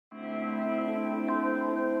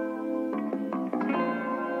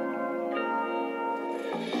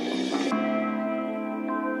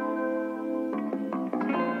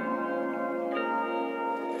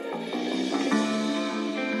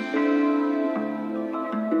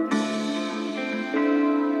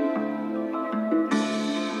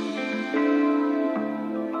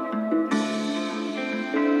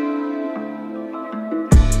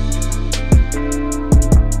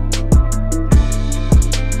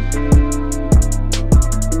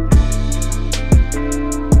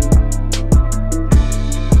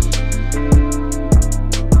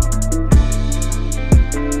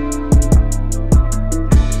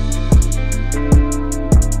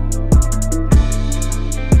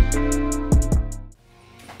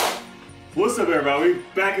up, everybody? We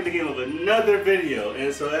back in the game with another video.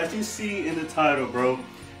 And so as you see in the title, bro,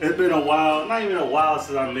 it's been a while, not even a while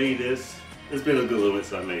since I made this. It's been a good little bit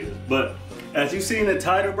since I made this. But as you see in the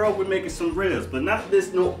title, bro, we're making some ribs. But not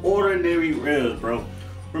this no ordinary ribs, bro.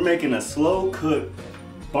 We're making a slow cooked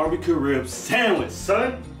barbecue rib sandwich,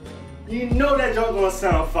 son. You know that joint gonna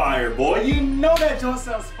sound fire, boy. You know that joint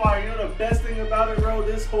sounds fire. You know the best thing about it, bro?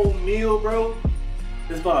 This whole meal, bro,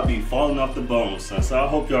 it's about to be falling off the bone, son. So I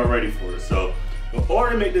hope y'all ready for it. So in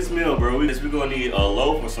order to make this meal, bro, we're gonna need a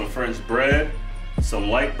loaf with some French bread, some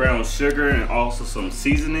light brown sugar, and also some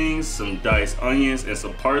seasonings, some diced onions, and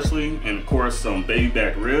some parsley, and of course some baby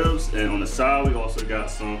back ribs. And on the side, we also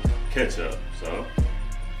got some ketchup. So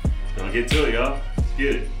gonna get to it, y'all. Let's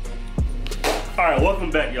get it. Alright, welcome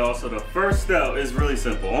back, y'all. So the first step is really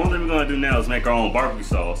simple. Only thing we're gonna do now is make our own barbecue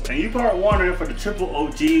sauce. And you probably wondering, for the triple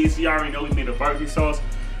OGs, you already know we made a barbecue sauce.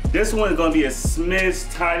 This one is gonna be a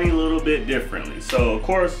smidge, tiny little bit differently. So of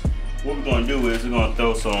course, what we're gonna do is we're gonna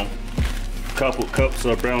throw some couple cups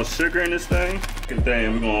of brown sugar in this thing. And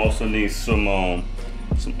then we're gonna also need some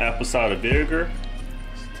apple cider vinegar,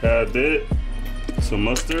 a tad bit, some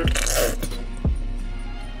mustard,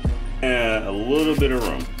 and a little bit of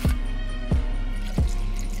rum.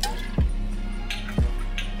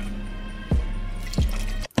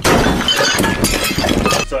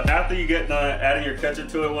 So after you get done adding your ketchup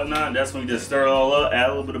to it and whatnot, that's when you just stir it all up, add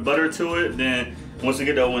a little bit of butter to it. Then once we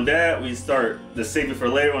get done with that, we start to save it for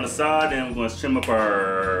later on the side. Then we're gonna trim up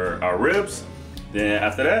our ribs. Then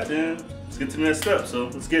after that, then let's get to the next step. So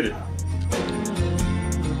let's get it.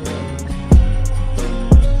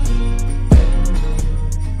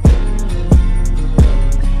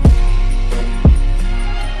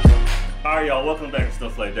 Alright, y'all, welcome back and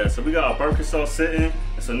stuff like that. So we got our barbecue sauce sitting,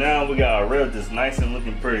 and so now we got our rib just nice and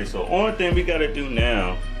looking pretty. So only thing we gotta do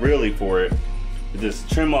now, really, for it, is just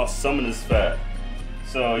trim off some of this fat.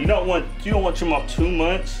 So you don't want to trim off too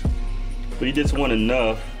much, but you just want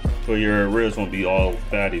enough for your ribs won't be all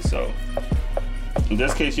fatty. So in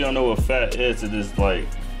this case, you don't know what fat is. It is like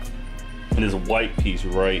in this white piece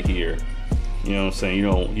right here. You know what I'm saying? You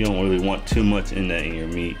don't really want too much in that in your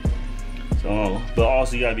meat. So, but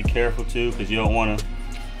also you gotta be careful too, because you don't want to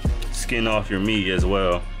skin off your meat as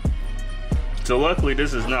well. So luckily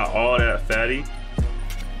this is not all that fatty,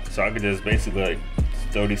 so I could just basically like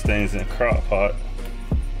throw these things in a crock pot.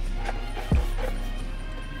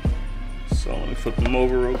 So let me flip them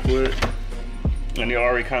over real quick. And they're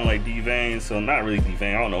already kind of like deveined, so not really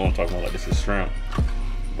deveined. I don't know what I'm talking about, like this is shrimp.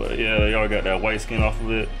 But yeah, they all got that white skin off of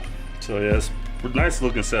it. So yeah, it's a nice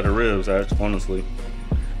looking set of ribs, honestly.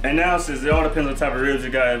 And now, since it all depends on the type of ribs you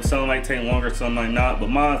got, some might take longer, some might not, but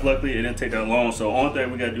mine, luckily, it didn't take that long. So the only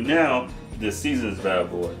thing we gotta do now is just season this bad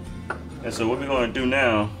boy. And so what we're gonna do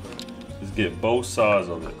now is get both sides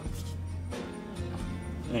of it.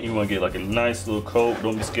 And you wanna get like a nice little coat.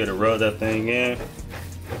 Don't be scared to rub that thing in,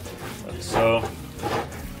 like so.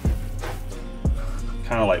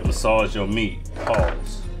 Kind of like massage your meat,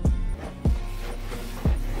 pause.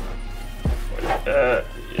 Like that,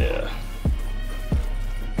 yeah.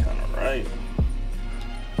 Right.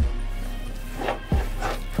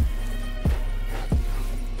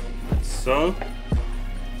 So, now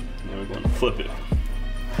we're going to flip it.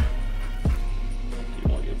 You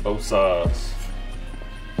want to get both sides.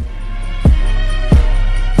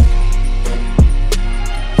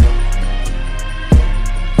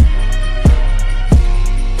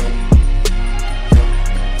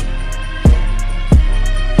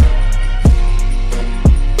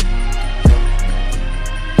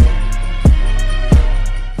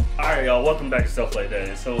 Y'all, welcome back to stuff like that.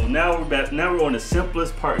 And so now we're back. Now we're on the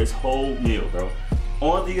simplest part of this whole meal, bro.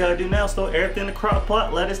 All you gotta do now is throw everything in the crock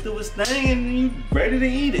pot, let it do its thing, and you ready to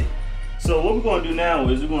eat it. So what we're gonna do now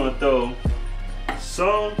is we're gonna throw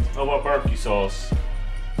some of our barbecue sauce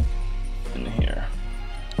in here,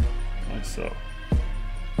 like so.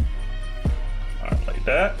 All right, like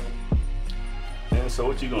that. And so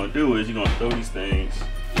what you're gonna do is you're gonna throw these things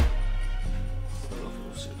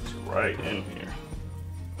right in here.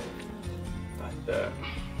 That.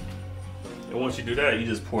 And once you do that, you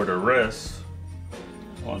just pour the rest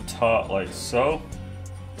on top like so.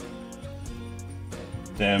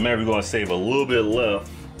 Then remember, we're gonna save a little bit left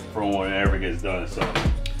for whenever it gets done. So, all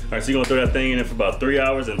right, so you're gonna throw that thing in for about 3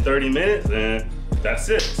 hours and 30 minutes, and that's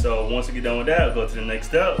it. So once we get done with that, we'll go to the next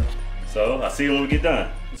step. So I'll see you when we get done.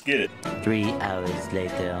 Let's get it. 3 hours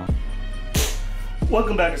later.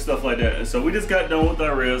 Welcome back and stuff like that. So we just got done with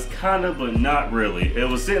our ribs, kind of, but not really. It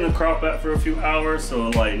was sitting in the crock pot for a few hours, so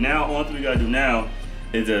like now, all we gotta do now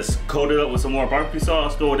is just coat it up with some more barbecue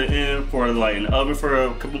sauce, throw it in for like an oven for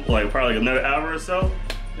a couple, like probably another hour or so.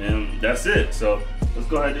 and that's it. So let's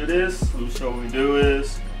go ahead and do this. Let me show what we do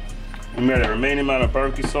is, we made a remaining amount of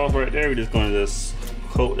barbecue sauce right there. We're just gonna just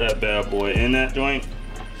coat that bad boy in that joint.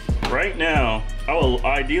 Right now,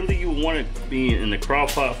 ideally you want it to be in the crock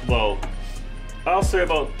pot for about, I'll say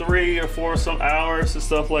about 3 or 4 some hours and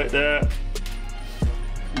stuff like that.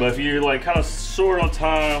 But if you're like kind of short on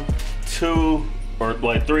time, 2 or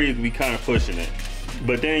like 3, you'd be kind of pushing it.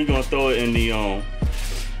 But then you're gonna throw it in the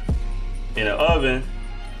oven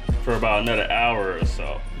for about another hour or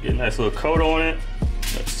so. Get a nice little coat on it,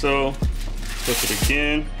 like so. Flip it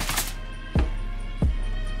again.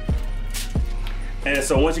 And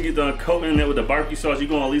so once you get done coating it with the barbecue sauce, you're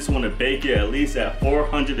gonna at least want to bake it at least at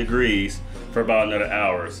 400 degrees for about another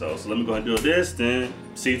hour or so. So let me go ahead and do this, then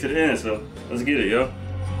see you to the end. So let's get it, yo.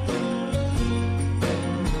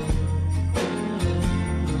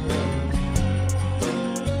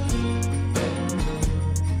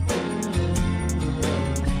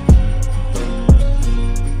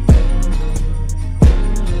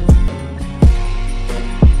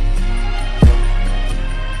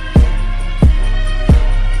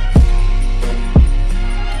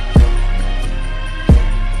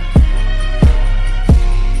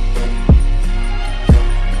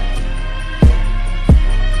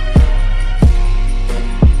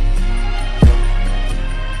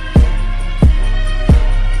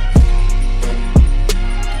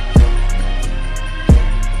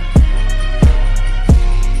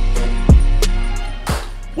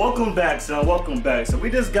 Welcome back, son. Welcome back. So we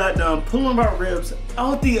just got done pulling our ribs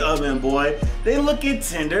out the oven, boy. They looking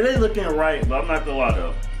tender. They looking right, but I'm not gonna lie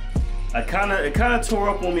though. It kind of tore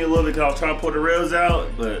up on me a little bit because I was trying to pull the ribs out,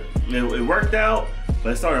 but it worked out.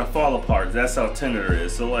 But it started to fall apart. That's how tender it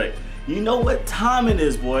is. So like, you know what time it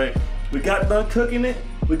is, boy. We got done cooking it.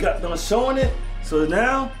 We got done showing it. So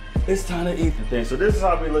now it's time to eat the thing. So this is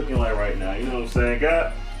how we looking like right now. You know what I'm saying?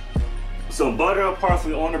 Got some butter and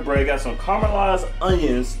parsley on the bread. Got some caramelized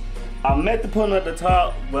onions. I meant to put them at the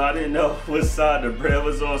top, but I didn't know which side the bread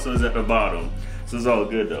was on, so it's at the bottom. So it's all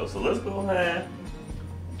good though. So let's go ahead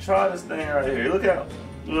and try this thing right here. Look out.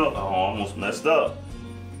 You know, oh, I almost messed up.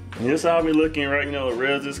 And this is how we looking right, you know, the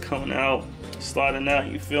ribs is coming out, sliding out,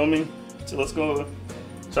 you feel me? So let's go,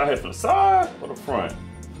 should I hit from the side or the front?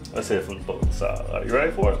 Let's hit from both sides. Are you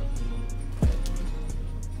ready for it?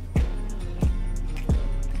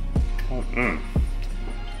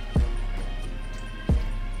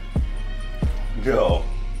 Yo,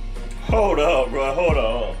 hold up, bro, hold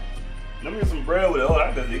up. Let me get some bread with it. Hold on,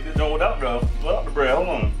 I can eat this joint without the bread, hold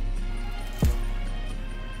on.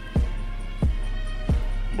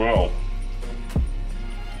 Bro.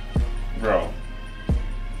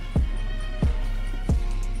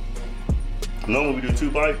 Normally we do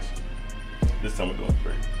 2 bites. This time we're doing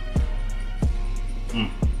 3.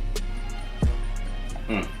 Man,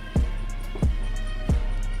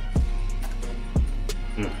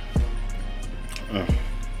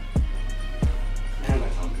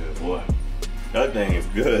 that sounds good, boy. That thing is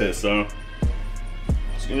good, son.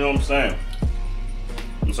 You know what I'm saying?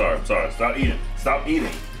 I'm sorry. Stop eating. Stop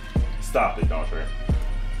it, don't you?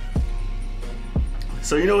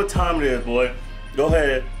 So you know what time it is, boy. Go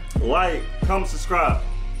ahead, like, comment, subscribe.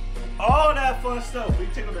 All that fun stuff. We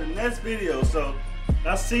check out the next video. So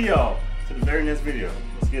I'll see y'all to the very next video.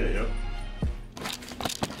 Let's get it, yo.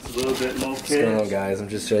 A little bit more kids. What's going on, guys? I'm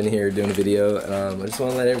just sitting here doing a video. I just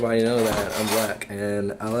want to let everybody know that I'm black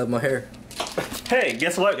and I love my hair. Hey,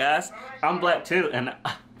 guess what, guys? I'm black too, and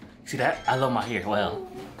see that? I love my hair. Well,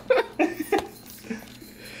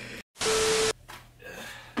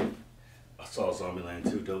 I saw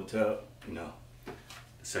Zombieland 2 double tap. You know,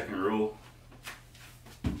 the second rule.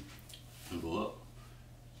 And go up.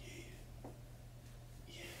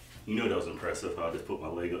 Yeah. You know that was impressive how I just put my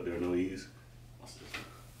leg up there, no ease. What's this?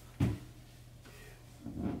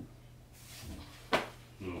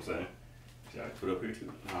 You know what I'm saying? Should I put it up here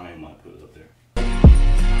too? No, I ain't might put it up there.